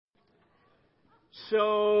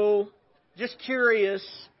So, just curious,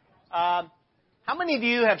 how many of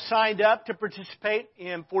you have signed up to participate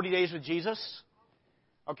in 40 Days with Jesus?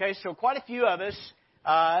 Okay, so quite a few of us.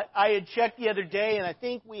 I had checked the other day, and I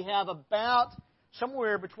think we have about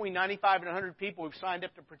somewhere between 95 and 100 people who've signed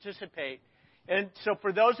up to participate. And so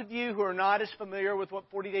for those of you who are not as familiar with what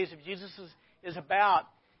 40 Days of Jesus is about,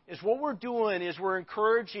 is what we're doing is we're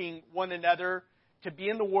encouraging one another to be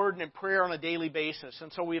in the Word and in prayer on a daily basis.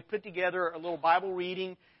 And so we have put together a little Bible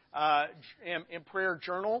reading and prayer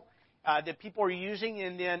journal that people are using.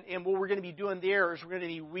 And what we're going to be doing there is we're going to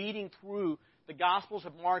be reading through the Gospels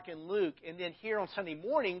of Mark and Luke. And then here on Sunday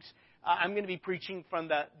mornings, I'm going to be preaching from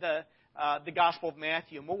the Gospel of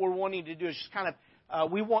Matthew. And what we're wanting to do is just kind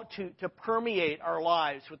of, we want to permeate our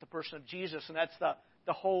lives with the person of Jesus. And that's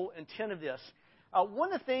the whole intent of this.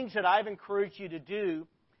 One of the things that I've encouraged you to do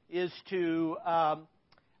is to,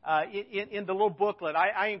 in the little booklet,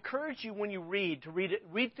 I encourage you when you read, to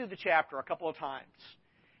read through the chapter a couple of times.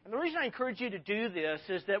 And the reason I encourage you to do this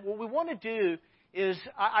is that what we want to do is,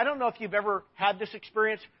 I don't know if you've ever had this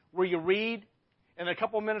experience where you read, and a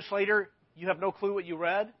couple of minutes later, you have no clue what you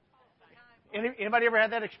read. Anybody ever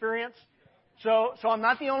had that experience? So I'm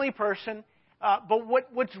not the only person. But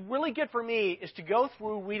what's really good for me is to go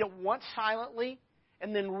through, read it once silently,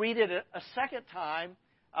 and then read it a second time,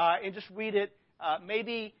 and just read it,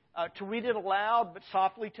 maybe to read it aloud, but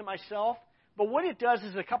softly to myself. But what it does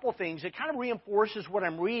is a couple of things. It kind of reinforces what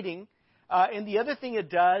I'm reading, and the other thing it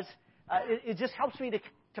does, it just helps me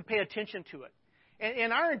to pay attention to it.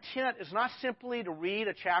 And our intent is not simply to read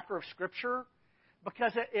a chapter of Scripture,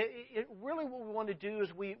 because it really what we want to do is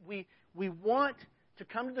we want to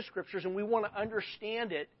come to the Scriptures, and we want to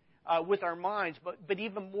understand it with our minds. But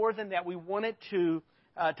even more than that, we want it to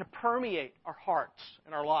permeate our hearts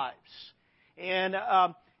and our lives. And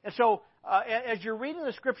so, as you're reading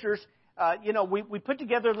the Scriptures, we put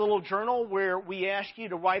together a little journal where we ask you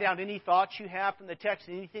to write out any thoughts you have from the text,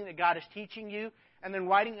 anything that God is teaching you, and then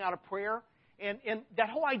writing out a prayer. And that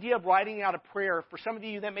whole idea of writing out a prayer, for some of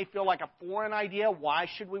you that may feel like a foreign idea. Why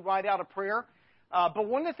should we write out a prayer? But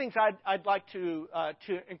one of the things I'd like to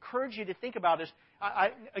encourage you to think about is,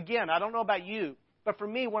 I don't know about you, but for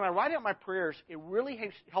me, when I write out my prayers, it really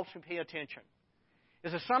helps me pay attention.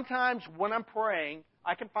 Is that sometimes when I'm praying,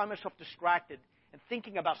 I can find myself distracted and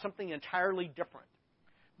thinking about something entirely different.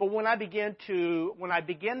 But when I begin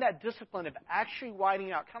that discipline of actually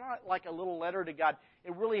writing out, kind of like a little letter to God,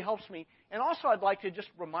 it really helps me. And also, I'd like to just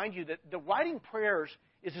remind you that the writing prayers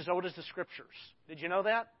is as old as the Scriptures. Did you know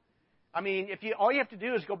that? I mean, all you have to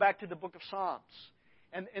do is go back to the book of Psalms.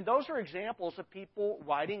 And those are examples of people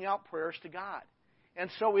writing out prayers to God. And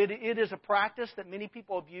so it is a practice that many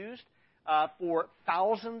people have used for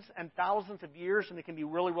thousands and thousands of years, and it can be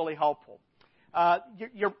really, really helpful.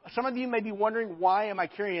 Some of you may be wondering, why am I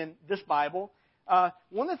carrying this Bible?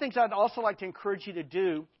 One of the things I'd also like to encourage you to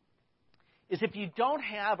do is, if you don't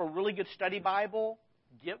have a really good study Bible,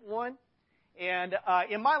 get one. And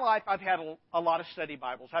in my life, I've had a lot of study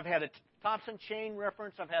Bibles. I've had a Thompson Chain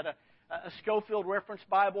reference. I've had a Schofield reference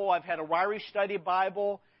Bible. I've had a Ryrie study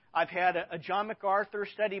Bible. I've had a John MacArthur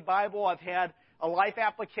study Bible. I've had a Life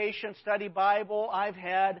Application study Bible. I've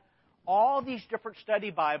had all these different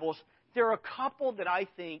study Bibles. There are a couple that I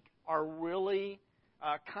think are really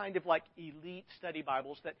kind of like elite study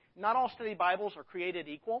Bibles, that not all study Bibles are created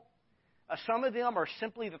equal. Some of them are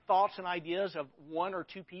simply the thoughts and ideas of one or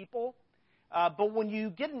two people. But when you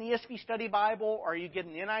get an ESV study Bible or you get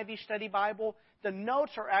an NIV study Bible, the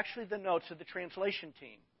notes are actually the notes of the translation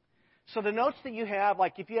team. So the notes that you have,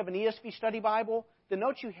 like if you have an ESV study Bible, the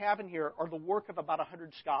notes you have in here are the work of about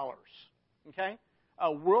 100 scholars. Okay?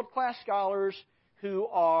 World-class scholars who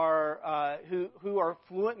are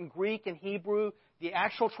fluent in Greek and Hebrew, the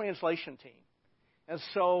actual translation team. And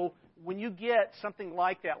so when you get something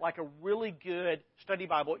like that, like a really good study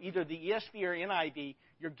Bible, either the ESV or NIV,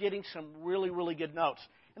 you're getting some really, really good notes.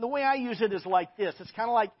 And the way I use it is like this. It's kind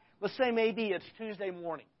of like, let's say maybe it's Tuesday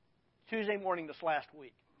morning this last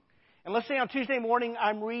week. And let's say on Tuesday morning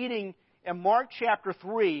I'm reading in Mark chapter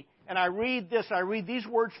 3, and I read these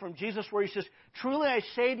words from Jesus where He says, "Truly I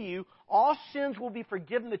say to you, all sins will be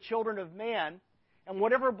forgiven the children of man, and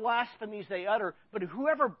whatever blasphemies they utter, but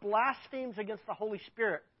whoever blasphemes against the Holy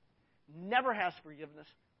Spirit never has forgiveness,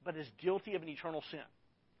 but is guilty of an eternal sin."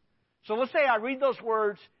 So let's say I read those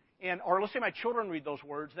words, or let's say my children read those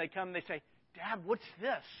words. They come and they say, "Dad, what's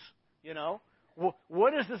this?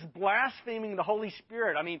 What is this blaspheming the Holy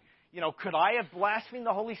Spirit? I mean, could I have blasphemed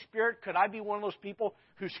the Holy Spirit? Could I be one of those people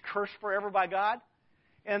who's cursed forever by God?"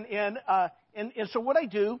 And so what I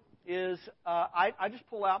do is I just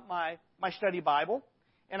pull out my study Bible,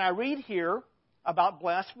 and I read here about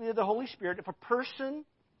blasphemy of the Holy Spirit. If a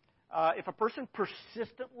person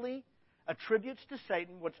persistently attributes to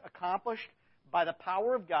Satan what's accomplished by the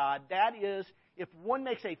power of God, that is, if one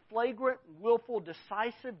makes a flagrant, willful,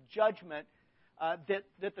 decisive judgment that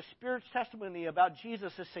the Spirit's testimony about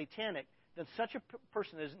Jesus is satanic, then such a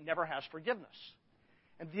person never has forgiveness.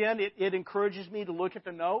 And then it encourages me to look at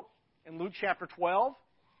the note in Luke chapter 12.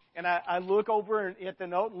 And I look over at the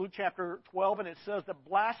note in Luke chapter 12, and it says that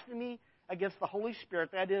blasphemy against the Holy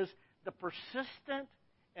Spirit, that is, the persistent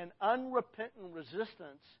and unrepentant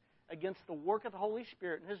resistance against the work of the Holy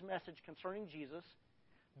Spirit and His message concerning Jesus,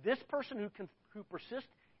 this person who persists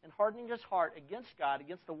in hardening his heart against God,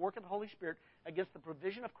 against the work of the Holy Spirit, against the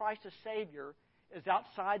provision of Christ as Savior, is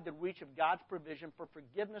outside the reach of God's provision for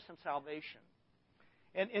forgiveness and salvation.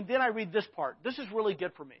 And then I read this part. This is really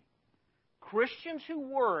good for me. Christians who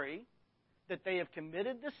worry that they have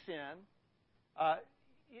committed the sin,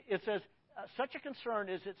 it says, such a concern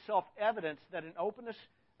is itself evidence that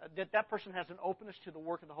that person has an openness to the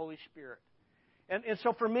work of the Holy Spirit. And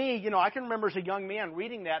so for me, I can remember as a young man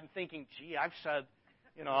reading that and thinking, gee, I've said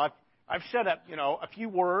a few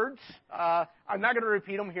words. I'm not going to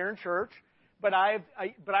repeat them here in church. But I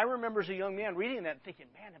remember as a young man reading that and thinking,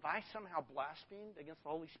 man, have I somehow blasphemed against the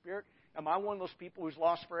Holy Spirit? Am I one of those people who's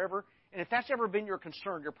lost forever? And if that's ever been your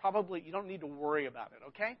concern, you don't need to worry about it,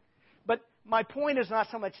 okay? But my point is not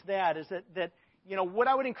so much that, is that what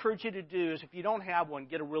I would encourage you to do is if you don't have one,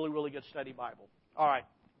 get a really, really good study Bible. All right.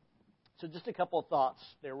 So just a couple of thoughts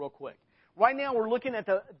there real quick. Right now we're looking at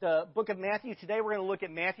the book of Matthew. Today we're going to look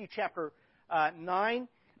at Matthew chapter 9.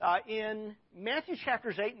 In Matthew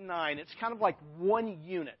chapters 8 and 9, it's kind of like one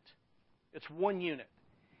unit. It's one unit.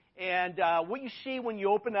 And what you see when you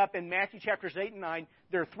open up in Matthew chapters 8 and 9,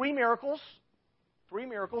 there are three miracles,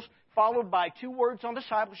 followed by 2 words on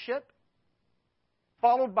discipleship,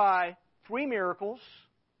 followed by 3 miracles,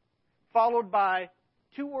 followed by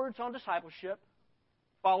 2 words on discipleship,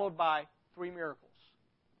 followed by 3 miracles.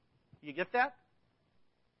 You get that?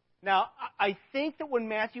 Now, I think that when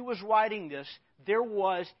Matthew was writing this,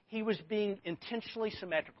 he was being intentionally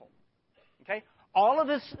symmetrical. Okay? All of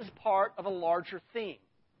this is part of a larger theme.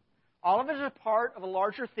 All of it is a part of a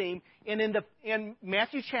larger theme. And in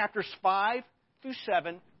Matthew chapters 5 through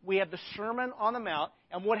 7, we have the Sermon on the Mount.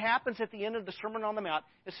 And what happens at the end of the Sermon on the Mount,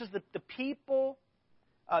 it says that the people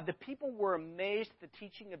were amazed at the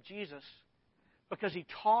teaching of Jesus because He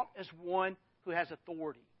taught as one who has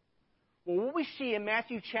authority. Well, what we see in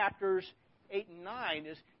Matthew chapters 8 and 9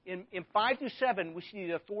 is in 5 through 7, we see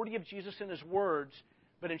the authority of Jesus in His words,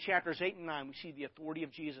 but in chapters 8 and 9, we see the authority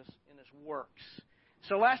of Jesus in His works.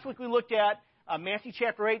 So last week we looked at Matthew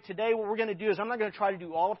chapter 8. Today what we're going to do is I'm not going to try to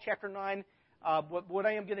do all of chapter 9. What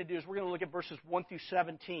I am going to do is we're going to look at verses 1 through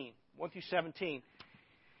 17. 1 through 17.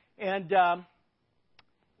 And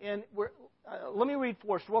let me read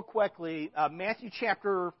for us real quickly Matthew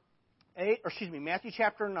chapter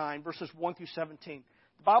 9, verses 1 through 17.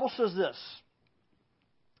 The Bible says this.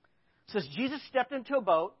 It says, Jesus stepped into a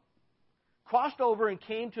boat, crossed over, and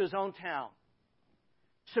came to His own town.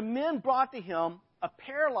 Some men brought to Him a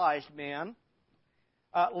paralyzed man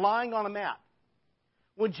lying on a mat.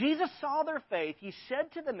 When Jesus saw their faith, He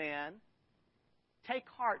said to the man, "Take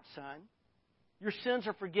heart, son. Your sins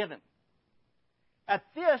are forgiven." At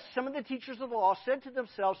this, some of the teachers of the law said to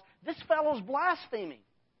themselves, "This fellow's blaspheming."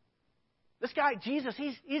 This guy, Jesus,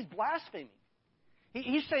 he's blaspheming.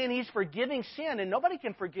 He's saying He's forgiving sin, and nobody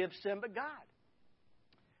can forgive sin but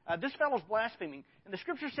God. This fellow's blaspheming. And the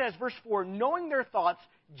Scripture says, verse 4, knowing their thoughts,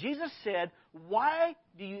 Jesus said, "Why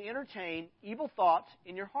do you entertain evil thoughts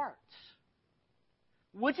in your hearts?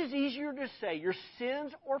 Which is easier to say, your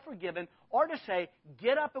sins are forgiven, or to say,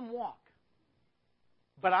 get up and walk?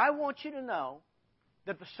 But I want you to know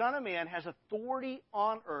that the Son of Man has authority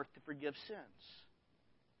on earth to forgive sins."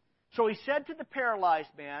 So He said to the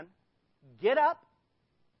paralyzed man, "Get up,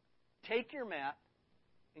 take your mat,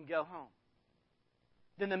 and go home."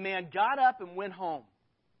 Then the man got up and went home.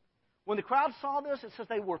 When the crowd saw this, it says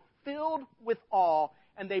they were filled with awe,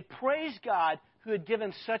 and they praised God who had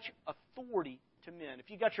given such authority to men. If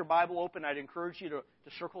you got your Bible open, I'd encourage you to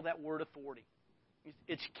circle that word authority.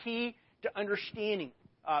 It's key to understanding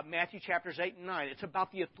Matthew chapters 8 and 9. It's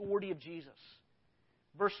about the authority of Jesus.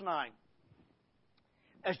 Verse 9.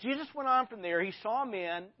 As Jesus went on from there, He saw a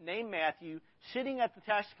man named Matthew sitting at the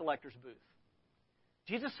tax collector's booth.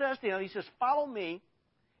 Jesus says to him, He says, "Follow me."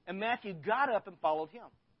 And Matthew got up and followed Him.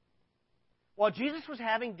 While Jesus was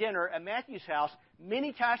having dinner at Matthew's house,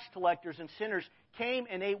 many tax collectors and sinners came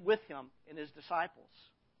and ate with Him and His disciples.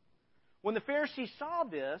 When the Pharisees saw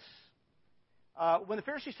this, when the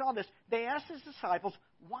Pharisees saw this, they asked his disciples,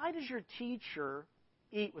 "Why does your teacher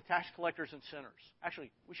eat with tax collectors and sinners?"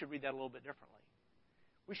 Actually, we should read that a little bit differently.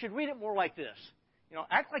 We should read it more like this.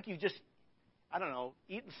 Act like you just,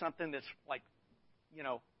 eaten something that's like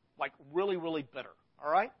really, really bitter. All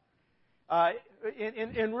right?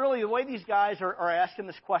 And really, the way these guys are asking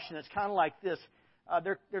this question, it's kind of like this.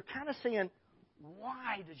 They're kind of saying,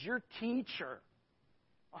 why does your teacher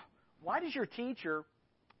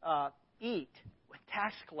eat with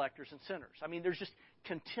tax collectors and sinners? I mean, there's just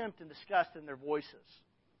contempt and disgust in their voices.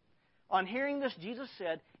 On hearing this, Jesus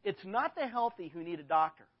said, "It's not the healthy who need a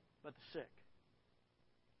doctor, but the sick.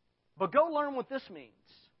 But go learn what this means.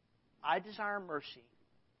 I desire mercy,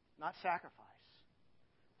 not sacrifice.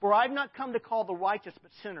 For I've not come to call the righteous,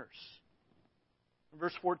 but sinners."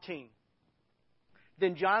 Verse 14.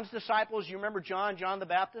 Then John's disciples, you remember John the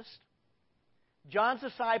Baptist? John's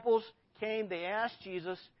disciples came, they asked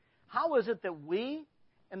Jesus, "How is it that we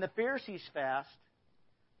and the Pharisees fast,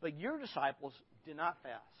 but your disciples do not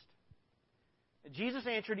fast?" And Jesus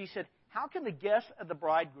answered, he said, "How can the guests of the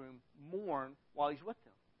bridegroom mourn while he's with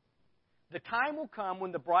them? The time will come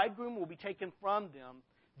when the bridegroom will be taken from them,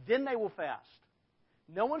 then they will fast.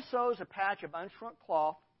 No one sews a patch of unshrunk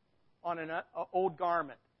cloth on an old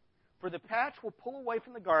garment, for the patch will pull away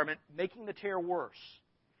from the garment, making the tear worse.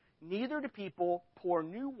 Neither do people pour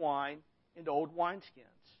new wine into old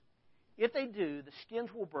wineskins. If they do, the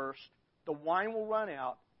skins will burst, the wine will run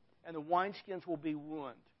out, and the wineskins will be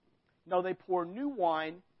ruined. No, they pour new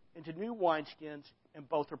wine into new wineskins, and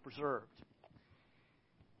both are preserved."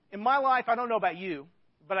 In my life, I don't know about you,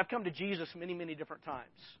 but I've come to Jesus many, many different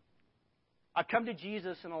times. I've come to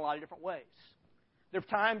Jesus in a lot of different ways. There are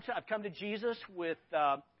times I've come to Jesus with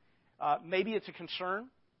maybe it's a concern,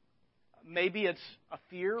 maybe it's a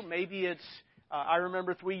fear, maybe it's, I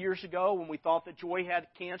remember 3 years ago when we thought that Joy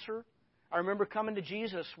had cancer. I remember coming to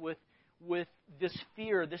Jesus with this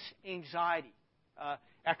fear, this anxiety,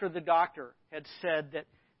 after the doctor had said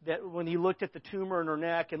that when he looked at the tumor in her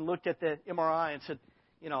neck and looked at the MRI and said,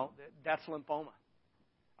 that's lymphoma.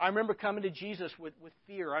 I remember coming to Jesus with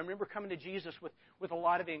fear. I remember coming to Jesus with a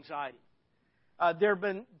lot of anxiety. There have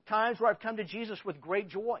been times where I've come to Jesus with great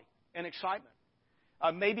joy and excitement.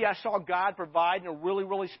 Maybe I saw God provide in a really,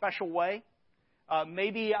 really special way.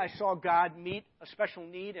 Maybe I saw God meet a special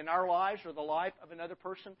need in our lives or the life of another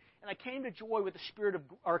person, and I came to God with the spirit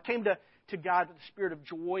of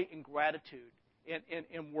joy and gratitude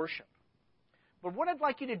and worship. But what I'd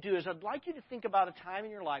like you to do is I'd like you to think about a time in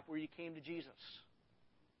your life where you came to Jesus.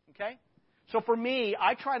 Okay? So for me,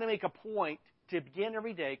 I try to make a point to begin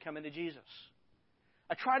every day coming to Jesus.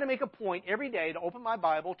 I try to make a point every day to open my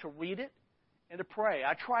Bible, to read it, and to pray.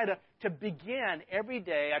 I try to begin every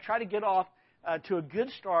day. I try to get off to a good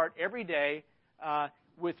start every day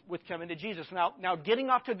with coming to Jesus. Now, getting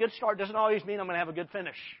off to a good start doesn't always mean I'm going to have a good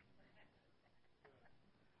finish.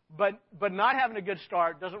 But not having a good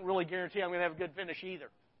start doesn't really guarantee I'm going to have a good finish either.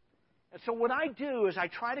 And so what I do is I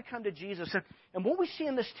try to come to Jesus. And what we see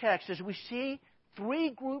in this text is we see three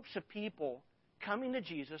groups of people coming to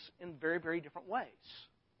Jesus in very, very different ways.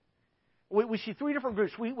 We see three different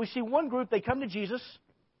groups. We see one group, they come to Jesus,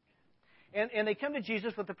 and they come to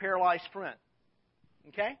Jesus with a paralyzed friend.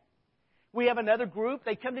 Okay? We have another group,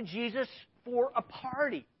 they come to Jesus for a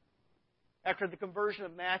party after the conversion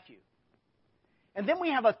of Matthew. And then we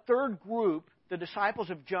have a third group, the disciples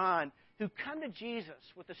of John, who come to Jesus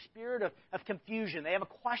with a spirit of confusion. They have a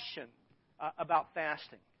question about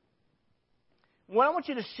fasting. What I want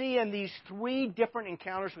you to see in these three different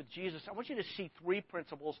encounters with Jesus, I want you to see three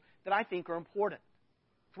principles that I think are important.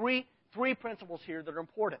 Three principles here that are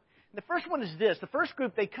important. And the first one is this. The first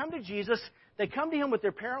group, they come to Jesus. They come to Him with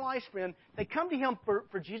their paralyzed friend. They come to Him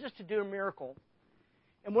for Jesus to do a miracle.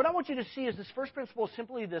 And what I want you to see is this first principle is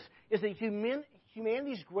simply this, is that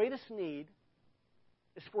humanity's greatest need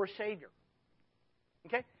is for a Savior.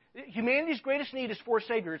 Okay? Humanity's greatest need is for a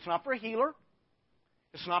Savior. It's not for a healer.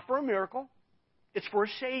 It's not for a miracle. It's for a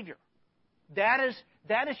Savior. That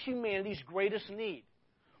is humanity's greatest need.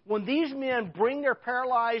 When these men bring their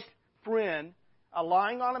paralyzed friend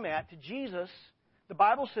lying on a mat to Jesus, the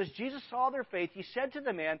Bible says Jesus saw their faith. He said to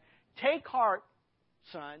the man, "Take heart,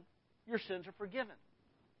 son, your sins are forgiven."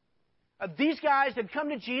 These guys that come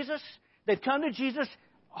to Jesus, they've come to Jesus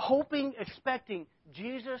hoping, expecting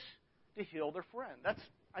Jesus to heal their friend.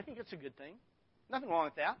 I think it's a good thing. Nothing wrong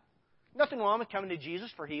with that. Nothing wrong with coming to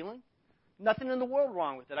Jesus for healing. Nothing in the world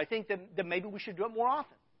wrong with it. I think that maybe we should do it more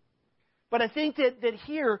often. But I think that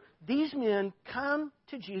here, these men come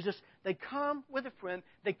to Jesus. They come with a friend.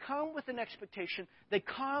 They come with an expectation. They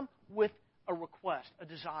come with a request, a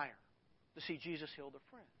desire to see Jesus heal their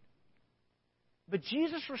friend. But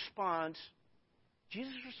Jesus responds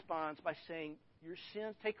by saying, your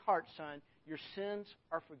sins, take heart, son, your sins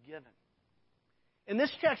are forgiven. In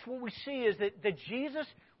this text, what we see is that Jesus,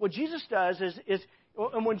 what Jesus does is,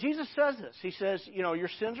 and when Jesus says this, he says, your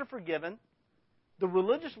sins are forgiven. The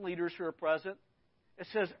religious leaders who are present, it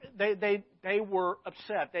says they were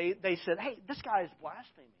upset. They said, hey, this guy is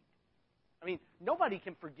blaspheming. I mean, nobody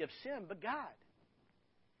can forgive sin but God.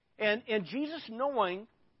 And Jesus, knowing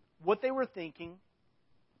what they were thinking,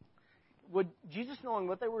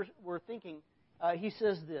 he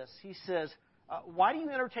says this. He says, why do you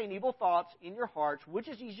entertain evil thoughts in your hearts? Which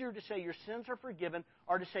is easier to say your sins are forgiven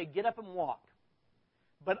or to say get up and walk?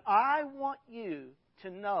 But I want you to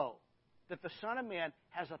know that the Son of Man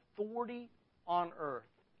has authority on earth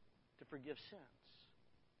to forgive sins.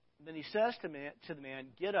 And then he says to the man,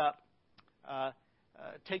 get up,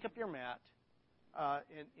 take up your mat,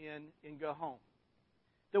 and go home.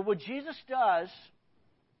 That what Jesus does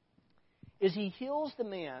is he heals the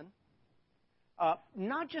man,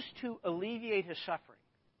 not just to alleviate his suffering,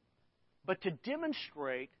 but to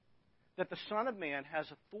demonstrate that the Son of Man has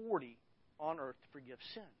authority on earth to forgive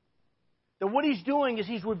sin. That what he's doing is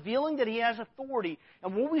he's revealing that he has authority.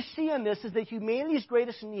 And what we see in this is that humanity's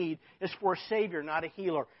greatest need is for a Savior, not a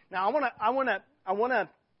healer. Now,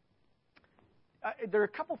 there are a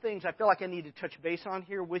couple things I feel like I need to touch base on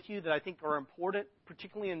here with you that I think are important,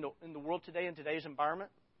 particularly in the world today, in today's environment.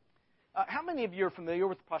 How many of you are familiar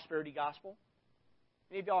with the prosperity gospel?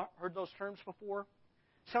 Any of y'all heard those terms before?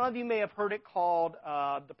 Some of you may have heard it called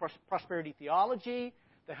the prosperity theology,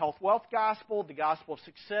 the health wealth gospel, the gospel of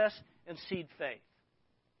success, and seed faith.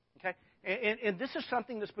 Okay? And this is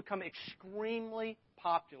something that's become extremely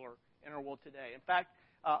popular in our world today. In fact,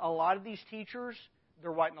 a lot of these teachers,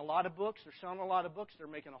 they're writing a lot of books, they're selling a lot of books, they're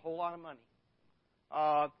making a whole lot of money.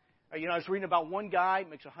 I was reading about one guy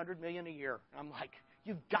makes $100 million a year. And I'm like,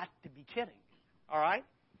 you've got to be kidding. All right?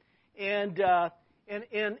 And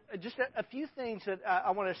just a few things that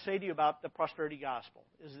I want to say to you about the prosperity gospel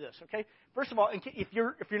is this, okay? First of all, if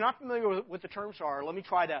you're not familiar with what the terms are, let me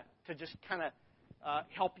try to just kind of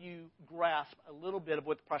help you grasp a little bit of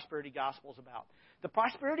what the prosperity gospel is about. The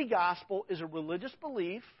prosperity gospel is a religious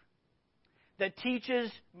belief that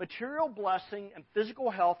teaches material blessing and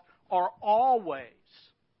physical health are always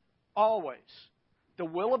the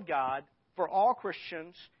will of God for all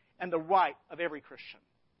Christians and the right of every Christian.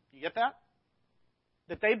 You get that?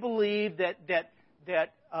 That they believe that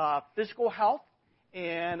physical health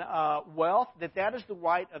and wealth, that is the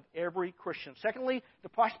right of every Christian. Secondly, the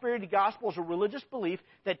prosperity gospel is a religious belief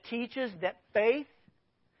that teaches that faith,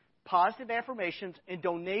 positive affirmations, and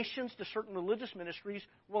donations to certain religious ministries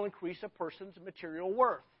will increase a person's material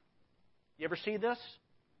worth. You ever see this?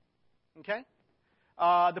 Okay?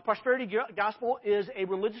 The prosperity gospel is a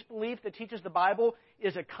religious belief that teaches the Bible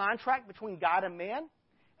is a contract between God and man,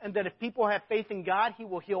 and that if people have faith in God, He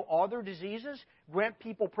will heal all their diseases, grant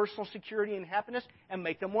people personal security and happiness, and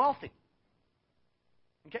make them wealthy.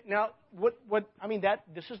 Okay, now,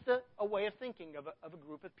 this is a way of thinking of a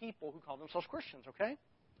group of people who call themselves Christians, okay?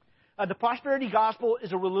 The prosperity gospel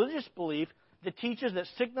is a religious belief that teaches that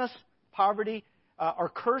sickness, poverty, are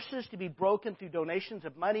curses to be broken through donations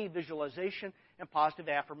of money, visualization, and positive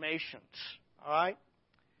affirmations. All right?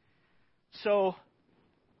 So,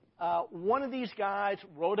 one of these guys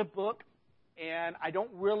wrote a book, and I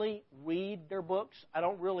don't really read their books. I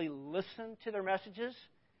don't really listen to their messages.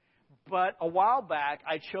 But a while back,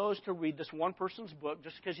 I chose to read this one person's book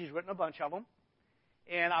just because he's written a bunch of them.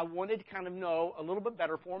 And I wanted to kind of know a little bit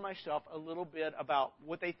better for myself, a little bit about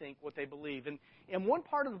what they think, what they believe. And in one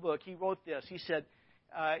part of the book, he wrote this. He said,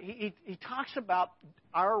 he talks about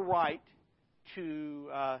our right to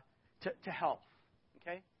health.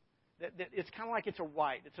 Okay? That it's kind of like it's a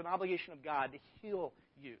right. It's an obligation of God to heal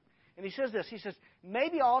you. And he says this. He says,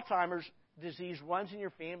 maybe Alzheimer's disease runs in your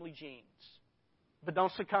family genes, but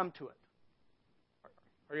don't succumb to it.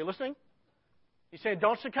 Are you listening? He's saying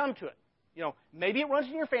don't succumb to it. Maybe it runs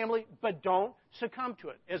in your family, but don't succumb to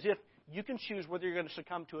it, as if you can choose whether you're going to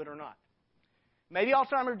succumb to it or not. Maybe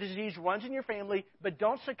Alzheimer's disease runs in your family, but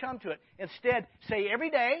don't succumb to it. Instead, say every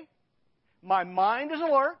day, my mind is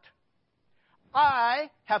alert. I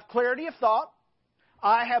have clarity of thought.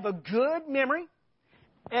 I have a good memory.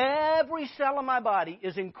 Every cell in my body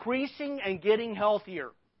is increasing and getting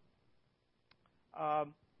healthier.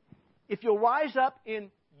 If you'll rise up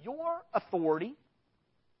in your authority,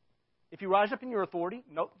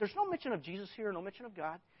 there's no mention of Jesus here, no mention of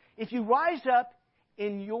God. If you rise up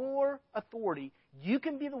in your authority, you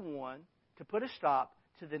can be the one to put a stop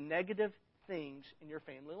to the negative things in your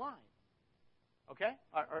family line. Okay?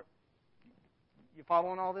 Are you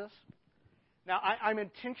following all this? Now, I'm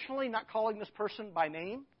intentionally not calling this person by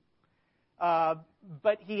name,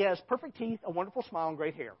 but he has perfect teeth, a wonderful smile, and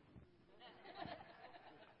great hair.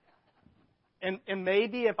 And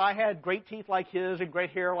maybe if I had great teeth like his and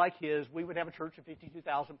great hair like his, we would have a church of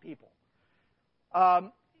 52,000 people.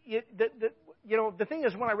 The thing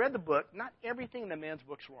is, when I read the book, not everything in the man's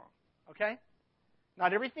book's wrong, okay?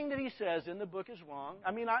 Not everything that he says in the book is wrong.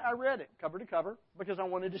 I mean, I read it cover to cover because I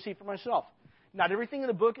wanted to see for myself. Not everything in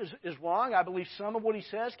the book is wrong. I believe some of what he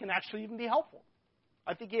says can actually even be helpful.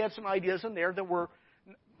 I think he had some ideas in there that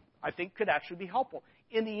I think could actually be helpful.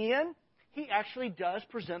 In the end, he actually does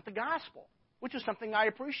present the gospel, which is something I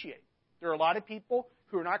appreciate. There are a lot of people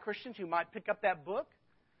who are not Christians who might pick up that book,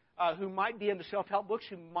 who might be into self-help books,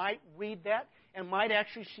 who might read that and might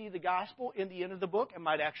actually see the gospel in the end of the book and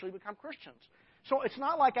might actually become Christians. So it's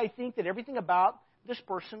not like I think that everything about this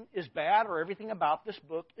person is bad or everything about this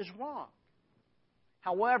book is wrong.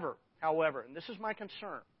 However, and this is my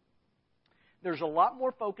concern, there's a lot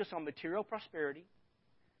more focus on material prosperity,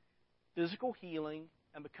 physical healing,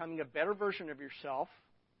 and becoming a better version of yourself.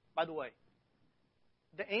 By the way,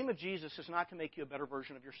 the aim of Jesus is not to make you a better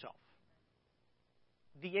version of yourself.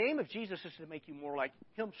 The aim of Jesus is to make you more like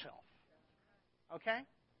Himself. Okay?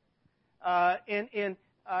 And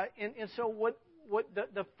so what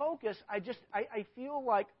the focus, I feel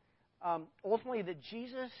like ultimately that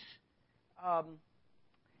Jesus, I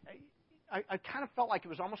kind of felt like it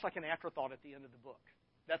was almost like an afterthought at the end of the book.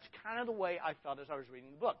 That's kind of the way I felt as I was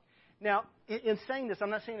reading the book. Now, in saying this, I'm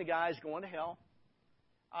not saying the guy is going to hell.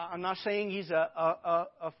 I'm not saying he's a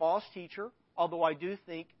false teacher, although I do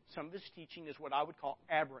think some of his teaching is what I would call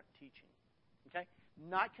aberrant teaching. Okay?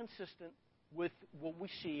 Not consistent with what we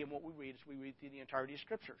see and what we read as we read through the entirety of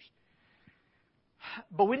Scriptures.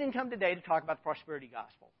 But we didn't come today to talk about the prosperity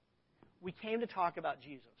gospel. We came to talk about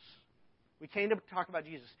Jesus. We came to talk about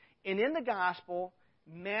Jesus. And in the gospel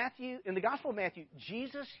of Matthew,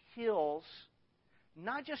 Jesus heals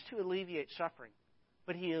not just to alleviate suffering,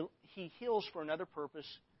 but he heals for another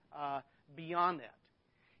purpose beyond that.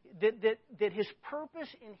 That his purpose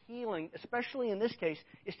in healing, especially in this case,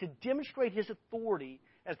 is to demonstrate his authority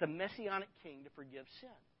as the Messianic King to forgive sin.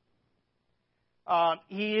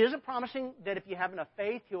 He isn't promising that if you have enough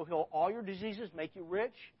faith, He'll heal all your diseases, make you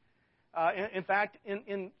rich. In fact,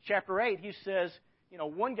 in chapter 8, He says,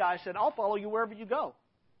 one guy said, I'll follow you wherever you go.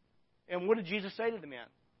 And what did Jesus say to the man?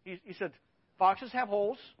 He said, foxes have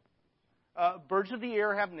holes, birds of the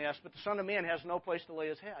air have nests, but the Son of Man has no place to lay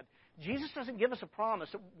His head. Jesus doesn't give us a promise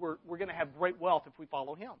that we're going to have great wealth if we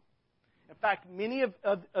follow Him. In fact, many of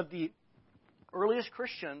the earliest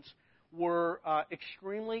Christians were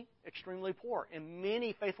extremely, extremely poor. And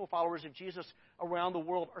many faithful followers of Jesus around the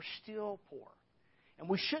world are still poor. And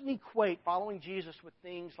we shouldn't equate following Jesus with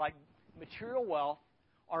things like material wealth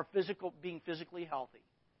or being physically healthy.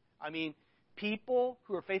 I mean, people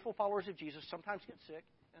who are faithful followers of Jesus sometimes get sick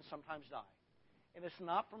and sometimes die. And it's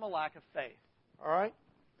not from a lack of faith. All right?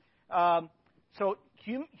 So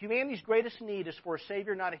humanity's greatest need is for a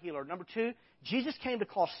Savior, not a healer. Number 2, Jesus came to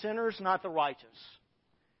call sinners, not the righteous.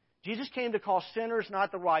 Jesus came to call sinners,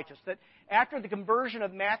 not the righteous. That after the conversion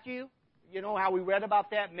of Matthew, you know how we read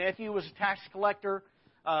about that? Matthew was a tax collector.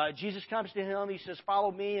 Jesus comes to him. He says,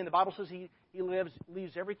 follow me. And the Bible says he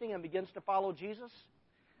leaves everything and begins to follow Jesus.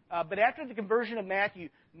 But after the conversion of Matthew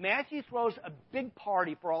throws a big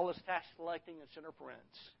party for all his tax collecting and sinner friends.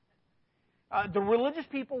 The religious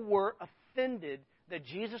people were offended that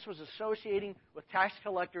Jesus was associating with tax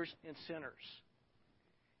collectors and sinners.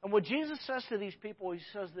 And what Jesus says to these people, He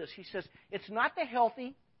says this. He says, it's not the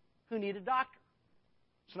healthy who need a doctor.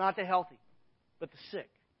 It's not the healthy, but the sick.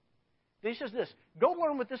 Then He says this, go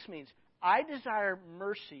learn what this means. I desire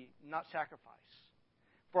mercy, not sacrifice.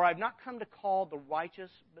 For I have not come to call the righteous,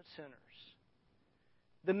 but sinners.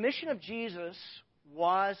 The mission of Jesus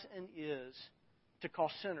was and is to call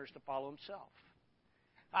sinners to follow Himself.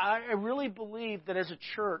 I really believe that as a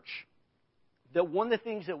church, that one of the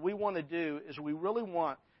things that we want to do is we really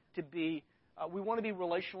want to be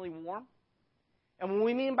relationally warm. And what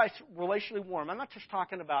we mean by relationally warm, I'm not just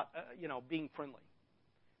talking about being friendly,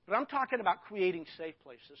 but I'm talking about creating safe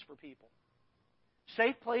places for people.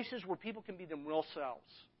 Safe places where people can be them real selves.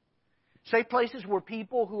 Safe places where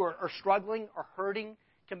people who are struggling or hurting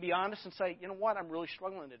can be honest and say, you know what, I'm really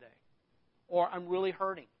struggling today. Or I'm really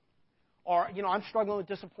hurting. Or, I'm struggling with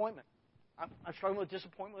disappointment. I'm struggling with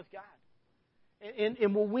disappointment with God.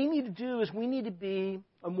 And what we need to do is we need to be,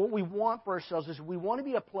 and what we want for ourselves is we want to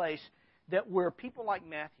be a place that where people like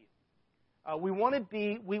Matthew, we want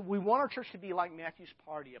our church to be like Matthew's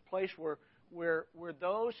party, a place where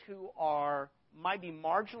those who might be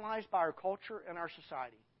marginalized by our culture and our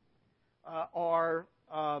society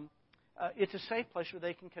it's a safe place where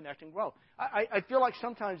they can connect and grow. I feel like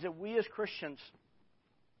sometimes that we as Christians,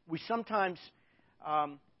 we sometimes,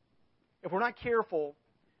 if we're not careful,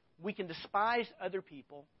 we can despise other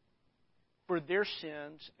people for their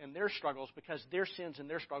sins and their struggles because their sins and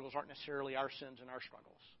their struggles aren't necessarily our sins and our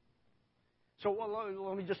struggles. So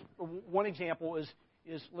let me just, one example is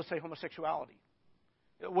let's say homosexuality.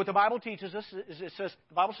 What the Bible teaches us is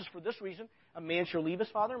the Bible says, for this reason, a man shall leave his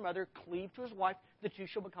father and mother, cleave to his wife, the two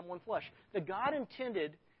shall become one flesh. That God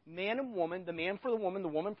intended man and woman, the man for the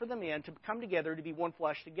woman for the man, to come together to be one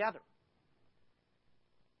flesh together.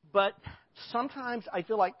 But sometimes I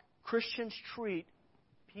feel like Christians treat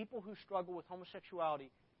people who struggle with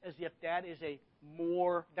homosexuality as if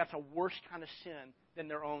that's a worse kind of sin than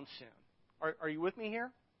their own sin. Are you with me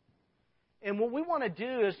here? And what we want to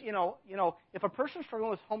do is, if a person's struggling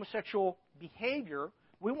with homosexual behavior,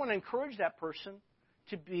 we want to encourage that person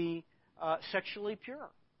to be sexually pure.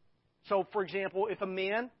 So, for example, if a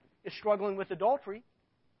man is struggling with adultery,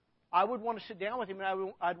 I would want to sit down with him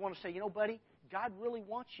and I'd want to say, buddy, God really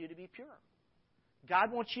wants you to be pure.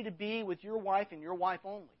 God wants you to be with your wife and your wife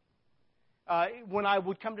only. When I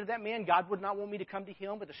would come to that man, God would not want me to come to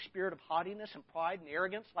him with a spirit of haughtiness and pride and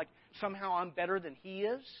arrogance, like somehow I'm better than he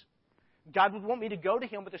is. God would want me to go to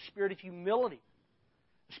him with a spirit of humility.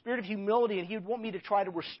 A spirit of humility, and he would want me to try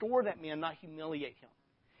to restore that man, not humiliate him.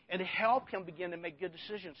 And to help him begin to make good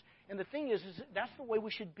decisions. And the thing is that's the way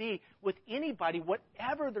we should be with anybody,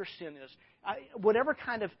 whatever their sin is, whatever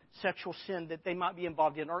kind of sexual sin that they might be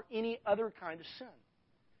involved in, or any other kind of sin.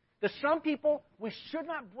 That some people we should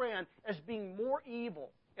not brand as being more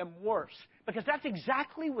evil and worse. Because that's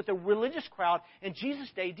exactly what the religious crowd in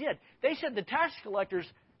Jesus' day did. They said the tax collectors,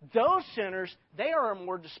 those sinners, they are a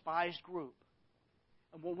more despised group.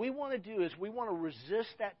 And what we want to do is we want to resist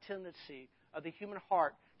that tendency of the human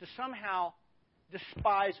heart to somehow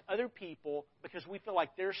despise other people because we feel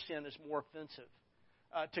like their sin is more offensive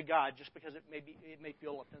to God just because it may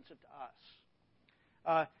feel offensive to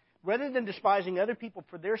us. Rather than despising other people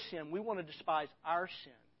for their sin, we want to despise our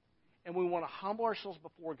sin. And we want to humble ourselves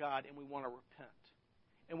before God, and we want to repent.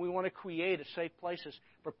 And we want to create a safe places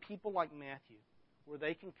for people like Matthew, where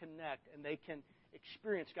they can connect and they can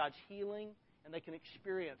experience God's healing and they can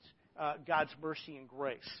experience God's mercy and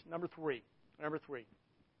grace. Number three.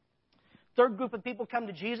 Third group of people come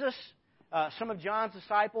to Jesus. Some of John's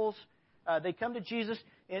disciples, they come to Jesus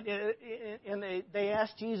and they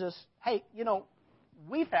ask Jesus, hey,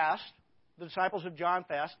 we fast. The disciples of John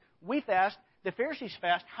fast. We fast. The Pharisees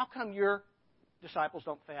fast. How come your disciples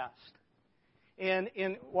don't fast? And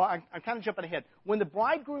I'm kind of jumping ahead. When the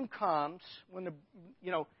bridegroom comes,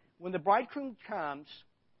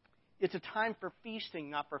 it's a time for feasting,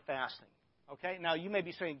 not for fasting. Okay? Now you may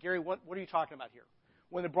be saying, Gary, what are you talking about here?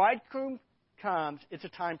 When the bridegroom comes, it's a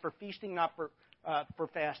time for feasting, not for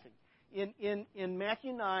fasting. In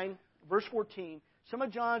Matthew 9, verse 14, some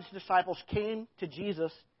of John's disciples came to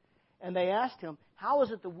Jesus and they asked him, how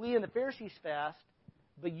is it that we and the Pharisees fast,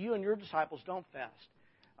 but you and your disciples don't fast?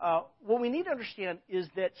 What we need to understand is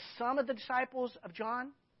that some of the disciples of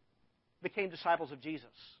John became disciples of Jesus.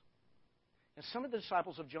 And some of the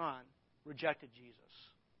disciples of John rejected Jesus.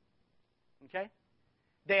 Okay?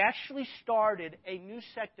 They actually started a new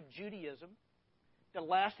sect of Judaism that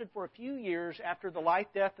lasted for a few years after the life,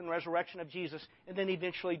 death, and resurrection of Jesus, and then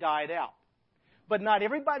eventually died out. But not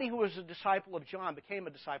everybody who was a disciple of John became a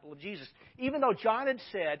disciple of Jesus. Even though John had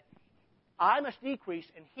said, I must decrease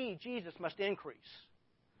and he, Jesus, must increase.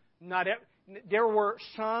 There were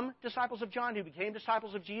some disciples of John who became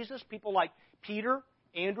disciples of Jesus. People like Peter,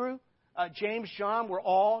 Andrew, James, John were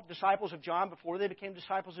all disciples of John before they became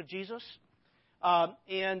disciples of Jesus. But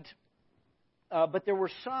there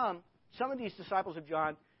were some of these disciples of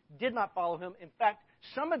John did not follow him. In fact,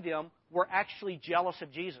 some of them were actually jealous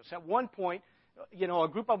of Jesus. At one point, a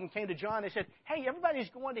group of them came to John. They said, hey, everybody's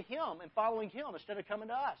going to him and following him instead of coming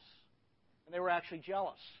to us. And they were actually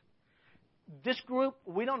jealous. This group,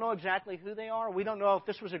 we don't know exactly who they are. We don't know if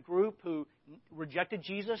this was a group who rejected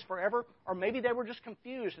Jesus forever, or maybe they were just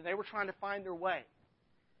confused and they were trying to find their way.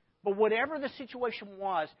 But whatever the situation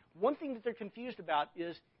was, one thing that they're confused about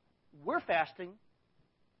is we're fasting.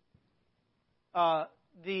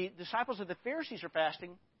 The disciples of the Pharisees are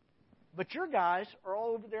fasting, but your guys are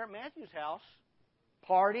all over there at Matthew's house,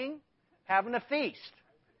 partying, having a feast.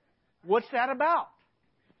 What's that about?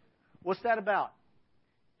 What's that about?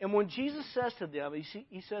 And when Jesus says to them,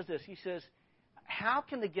 he says this, he says, how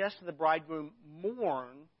can the guests of the bridegroom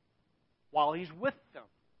mourn while he's with them?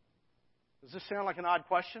 Does this sound like an odd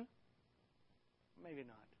question? Maybe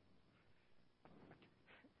not.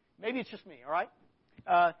 Maybe it's just me, all right?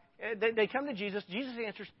 They come to Jesus. Jesus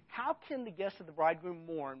answers, how can the guests of the bridegroom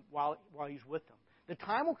mourn while he's with them? The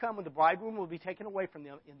time will come when the bridegroom will be taken away from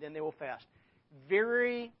them, and then they will fast.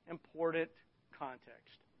 Very important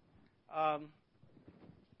context.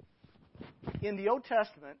 In the Old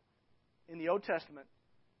Testament,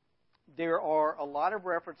 there are a lot of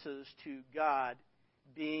references to God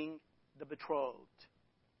being the betrothed,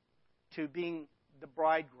 to being the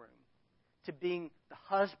bridegroom, to being the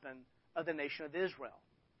husband of the nation of Israel.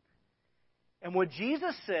 And what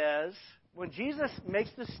Jesus says, when Jesus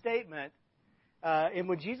makes this statement, and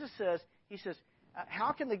when Jesus says, he says,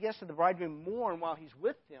 how can the guests of the bridegroom mourn while he's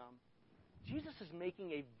with them? Jesus is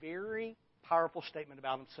making a very powerful statement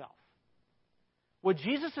about himself. What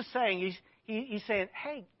Jesus is saying, he's saying,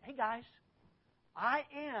 hey guys, I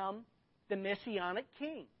am the Messianic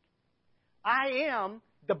King. I am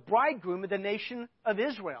the bridegroom of the nation of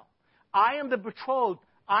Israel. I am the betrothed.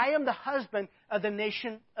 I am the husband of the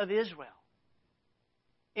nation of Israel.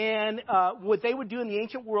 And what they would do in the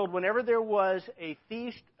ancient world, whenever there was a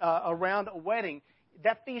feast around a wedding,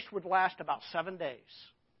 that feast would last about 7 days.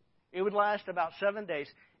 It would last about 7 days.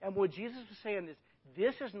 And what Jesus is saying is,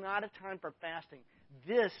 this is not a time for fasting.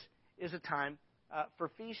 This is a time for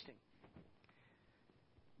feasting.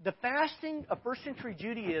 The fasting of first century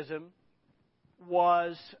Judaism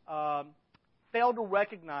failed to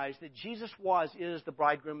recognize that Jesus is the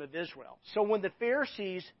bridegroom of Israel. So when the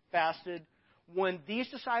Pharisees fasted, when these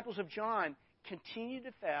disciples of John continued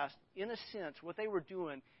to fast, in a sense, what they were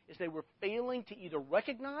doing is they were failing to either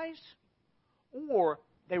recognize or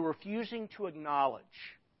they were refusing to acknowledge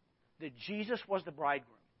that Jesus was the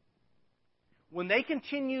bridegroom. When they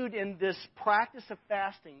continued in this practice of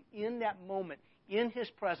fasting in that moment, in His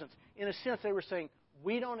presence, in a sense, they were saying,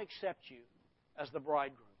 we don't accept you as the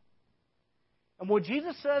bridegroom. And what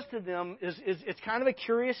Jesus says to them is it's kind of a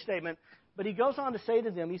curious statement, but He goes on to say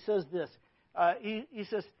to them, He says this. He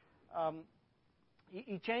says,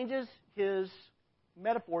 he changes His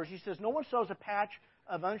metaphors. He says, no one sews a patch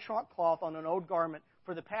of unshrunk cloth on an old garment,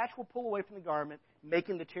 for the patch will pull away from the garment,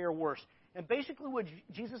 making the tear worse. And basically what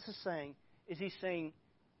Jesus is saying is He's saying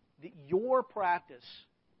that your practice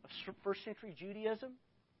of first century Judaism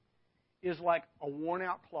is like a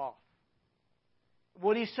worn-out cloth.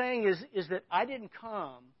 What He's saying is that I didn't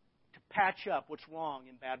come to patch up what's wrong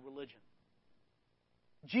in bad religion.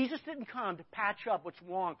 Jesus didn't come to patch up what's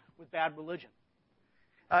wrong with bad religion.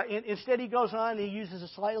 Instead, He goes on and He uses a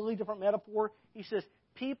slightly different metaphor. He says,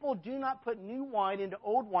 people do not put new wine into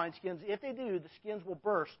old wineskins. If they do, the skins will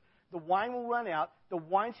burst. The wine will run out. The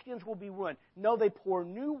wineskins will be ruined. No, they pour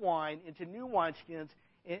new wine into new wineskins,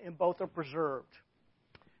 and both are preserved.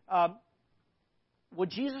 What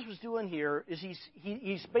Jesus was doing here is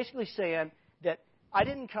he's basically saying that I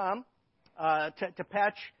didn't come to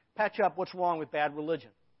patch up what's wrong with bad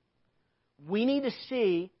religion. We need to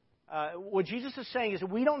see, what Jesus is saying is that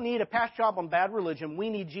we don't need a patch job on bad religion. We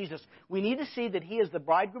need Jesus. We need to see that He is the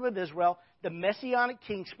bridegroom of Israel, the Messianic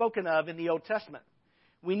King spoken of in the Old Testament.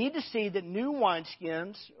 We need to see that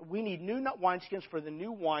we need new wineskins for the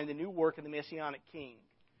new wine, the new work of the Messianic King.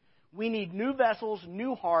 We need new vessels,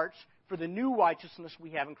 new hearts for the new righteousness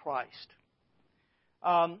we have in Christ.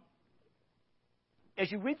 As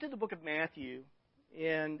you read through the book of Matthew,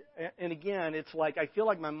 and again, it's like I feel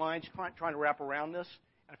like my mind's trying to wrap around this,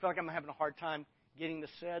 and I feel like I'm having a hard time getting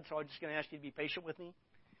this said, so I'm just going to ask you to be patient with me.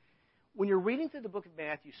 When you're reading through the book of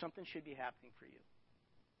Matthew, something should be happening for you.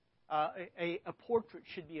 A portrait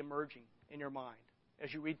should be emerging in your mind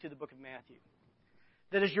as you read through the book of Matthew.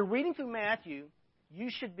 That as you're reading through Matthew, you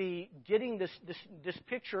should be getting this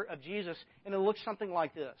picture of Jesus, and it looks something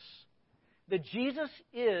like this. That Jesus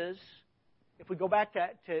is, if we go back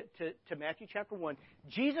to Matthew chapter 1,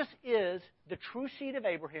 Jesus is the true seed of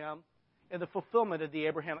Abraham and the fulfillment of the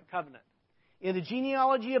Abrahamic covenant. In the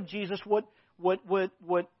genealogy of Jesus, what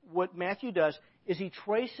Matthew does is he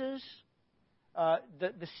traces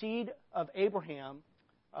the seed of Abraham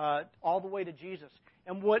all the way to Jesus.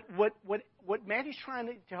 And what Matthew's trying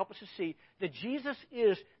to help us to see, that Jesus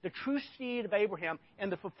is the true seed of Abraham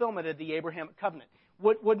and the fulfillment of the Abrahamic covenant.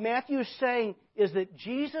 What Matthew is saying is that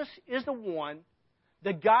Jesus is the one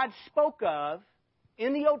that God spoke of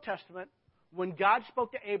in the Old Testament when God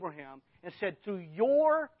spoke to Abraham and said, through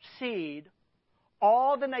your seed,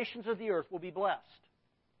 all the nations of the earth will be blessed.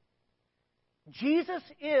 Jesus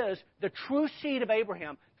is the true seed of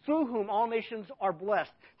Abraham, through whom all nations are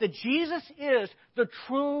blessed. That Jesus is the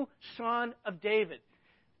true Son of David.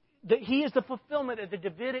 That He is the fulfillment of the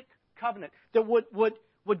Davidic covenant. That what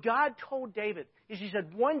What God told David is He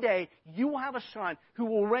said, one day you will have a son who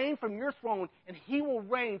will reign from your throne, and He will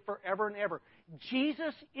reign forever and ever.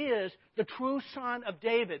 Jesus is the true Son of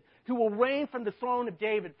David who will reign from the throne of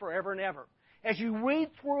David forever and ever. As you read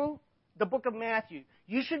through the book of Matthew,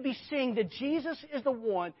 you should be seeing that Jesus is the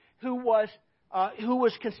one who was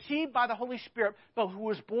conceived by the Holy Spirit, but who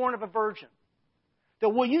was born of a virgin. That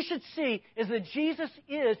what you should see is that Jesus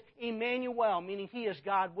is Emmanuel, meaning He is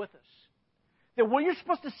God with us. That what you're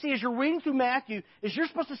supposed to see as you're reading through Matthew is you're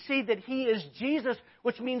supposed to see that He is Jesus,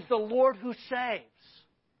 which means the Lord who saves.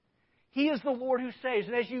 He is the Lord who saves.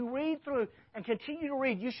 And as you read through and continue to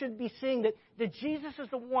read, you should be seeing that Jesus is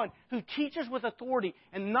the one who teaches with authority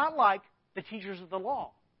and not like the teachers of the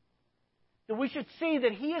law. That we should see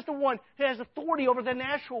that He is the one who has authority over the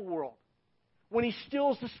natural world when He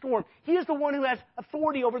stills the storm. He is the one who has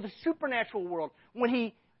authority over the supernatural world when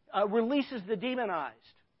He releases the demonized.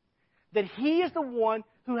 That He is the one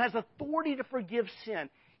who has authority to forgive sin.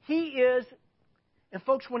 He is, and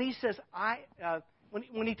folks, when He says,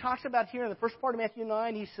 when He talks about here in the first part of Matthew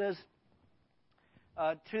 9, He says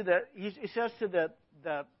to the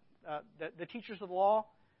teachers of the law,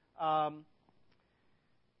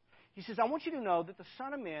 He says, I want you to know that the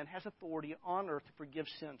Son of Man has authority on earth to forgive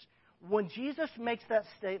sins. When Jesus makes that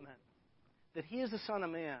statement, that He is the Son of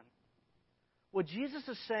Man, what Jesus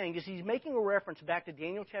is saying is He's making a reference back to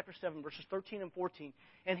Daniel chapter 7, verses 13 and 14.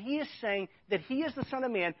 And He is saying that He is the Son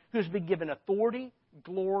of Man who has been given authority,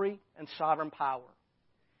 glory, and sovereign power.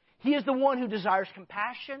 He is the one who desires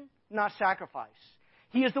compassion, not sacrifice.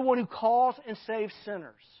 He is the one who calls and saves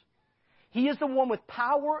sinners. He is the one with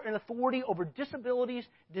power and authority over disabilities,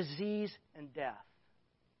 disease, and death.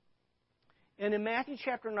 And in Matthew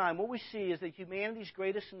chapter 9, what we see is that humanity's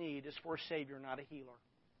greatest need is for a Savior, not a healer.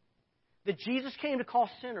 That Jesus came to call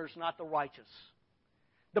sinners, not the righteous.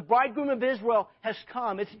 The bridegroom of Israel has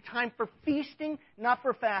come. It's time for feasting, not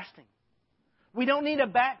for fasting. We don't need a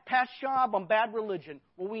past job on bad religion.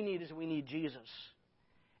 What we need is Jesus.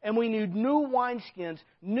 And we need new wineskins,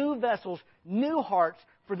 new vessels, new hearts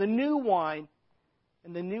for the new wine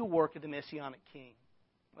and the new work of the Messianic King.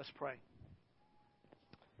 Let's pray.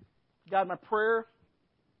 God, my prayer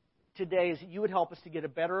today is that You would help us to get a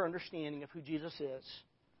better understanding of who Jesus is.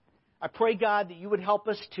 I pray, God, that You would help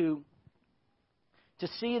us to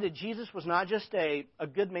see that Jesus was not just a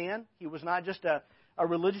good man. He was not just a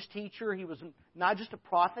religious teacher. He was not just a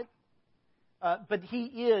prophet. But He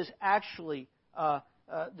is actually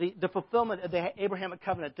the fulfillment of the Abrahamic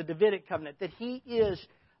covenant, the Davidic covenant. That He is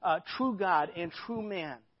true God and true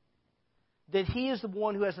man. That He is the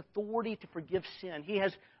one who has authority to forgive sin. He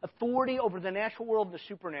has authority over the natural world and the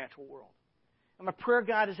supernatural world. And my prayer,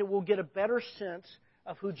 God, is that we'll get a better sense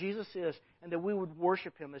of who Jesus is and that we would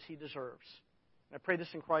worship Him as He deserves. And I pray this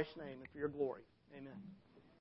in Christ's name and for Your glory. Amen.